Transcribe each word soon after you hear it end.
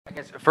I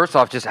guess first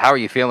off, just how are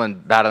you feeling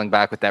battling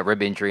back with that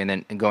rib injury and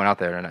then going out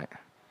there tonight?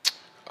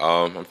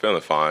 I'm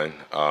feeling fine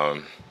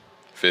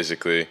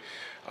physically.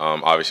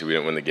 Obviously, we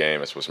didn't win the game.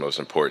 That's what's most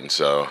important.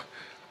 So,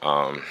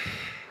 um,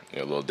 a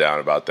little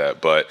down about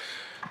that. But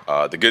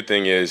the good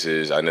thing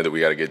is I know that we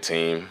got a good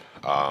team.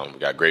 We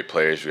got great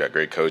players. We got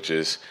great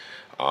coaches,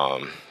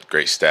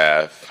 great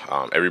staff.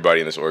 Everybody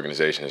in this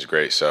organization is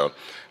great. So,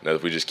 I know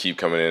if we just keep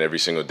coming in every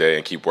single day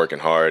and keep working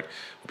hard,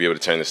 we'll be able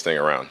to turn this thing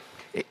around.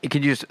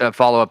 Could you just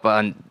follow up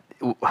on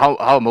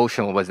how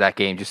emotional was that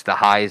game? Just the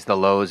highs, the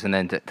lows, and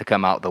then to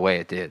come out the way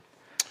it did.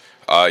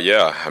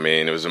 Yeah, I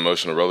mean, it was an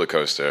emotional roller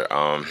coaster,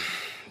 and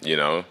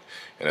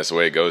that's the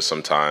way it goes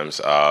sometimes.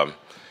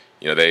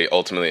 They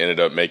ultimately ended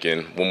up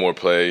making one more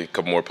play, a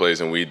couple more plays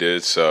than we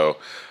did. So,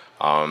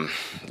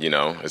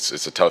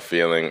 it's a tough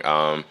feeling.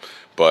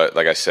 But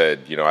like I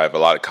said, I have a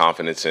lot of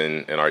confidence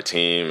in our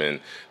team and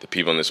the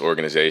people in this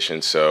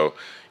organization. So,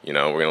 we're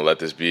going to let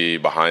this be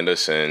behind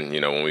us. And,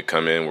 when we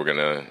come in, we're going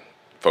to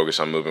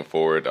focus on moving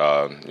forward,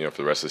 for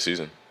the rest of the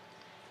season.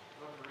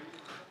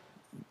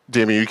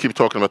 Damian, you keep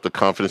talking about the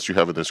confidence you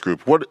have in this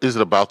group. What is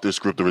it about this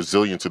group, the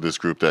resilience of this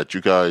group, that you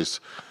guys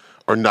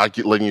are not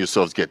letting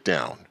yourselves get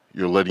down?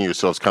 You're letting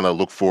yourselves kind of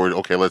look forward.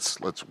 Okay, let's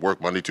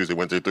work Monday, Tuesday,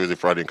 Wednesday, Thursday,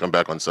 Friday, and come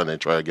back on Sunday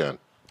and try again.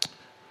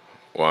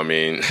 Well, I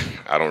mean,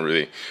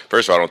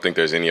 first of all, I don't think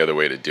there's any other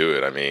way to do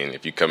it. I mean,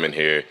 if you come in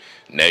here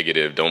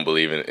negative, don't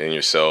believe in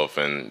yourself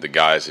and the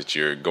guys that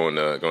you're going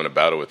to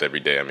battle with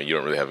every day, I mean, you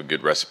don't really have a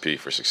good recipe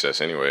for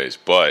success anyways.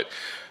 But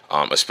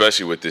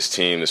especially with this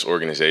team, this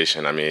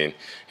organization, I mean, you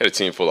had a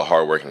team full of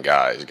hardworking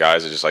guys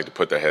that just like to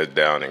put their head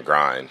down and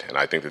grind. And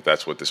I think that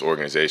that's what this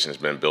organization has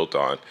been built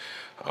on.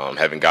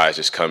 Having guys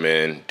just come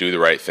in, do the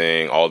right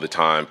thing all the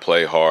time,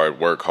 play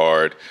hard, work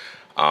hard.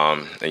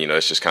 And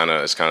it's just kind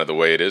of the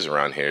way it is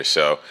around here.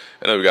 So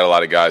I know we got a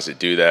lot of guys that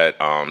do that.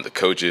 The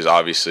coaches,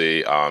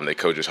 obviously, they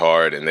coach us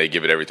hard and they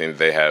give it everything that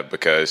they have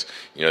because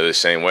they're the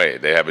same way.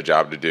 They have a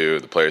job to do.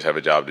 The players have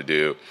a job to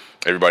do.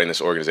 Everybody in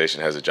this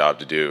organization has a job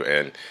to do,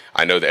 and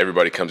I know that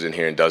everybody comes in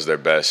here and does their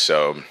best.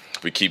 So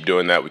if we keep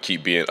doing that, we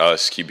keep being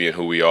us, keep being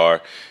who we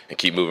are, and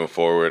keep moving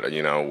forward.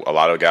 A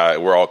lot of guys,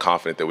 we're all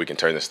confident that we can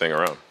turn this thing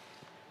around.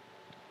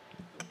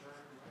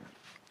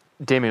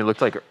 Damian, it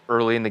looked like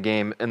early in the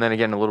game, and then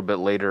again a little bit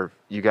later,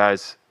 you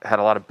guys had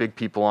a lot of big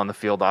people on the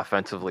field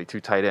offensively, 2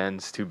 tight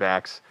ends, 2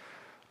 backs.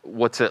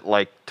 What's it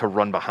like to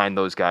run behind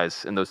those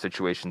guys in those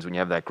situations when you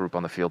have that group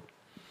on the field?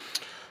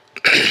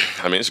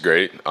 I mean, it's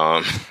great.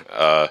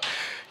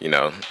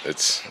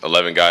 It's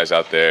 11 guys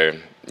out there,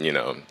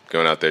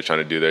 going out there trying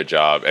to do their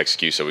job,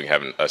 execute so we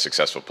can have a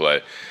successful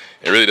play.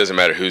 It really doesn't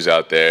matter who's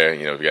out there.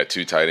 If we got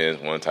 2 tight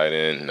ends, 1 tight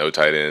end, no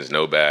tight ends,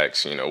 no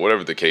backs,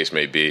 whatever the case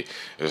may be.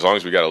 As long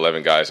as we got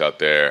 11 guys out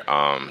there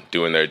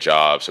doing their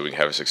job so we can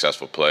have a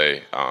successful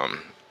play,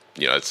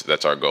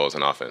 that's our goal as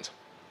an offense.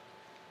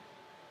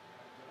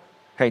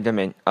 Hey,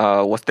 Damian,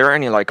 was there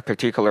any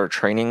particular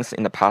trainings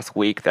in the past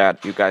week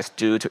that you guys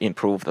do to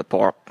improve the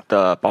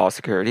ball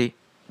security?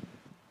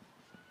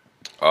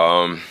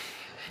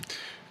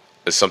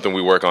 It's something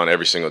we work on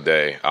every single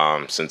day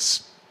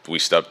since we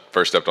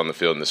first stepped on the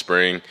field in the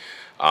spring.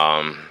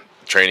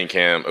 Training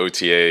camp,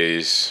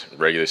 OTAs,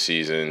 regular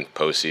season,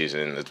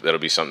 postseason, that'll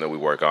be something that we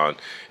work on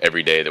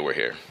every day that we're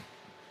here.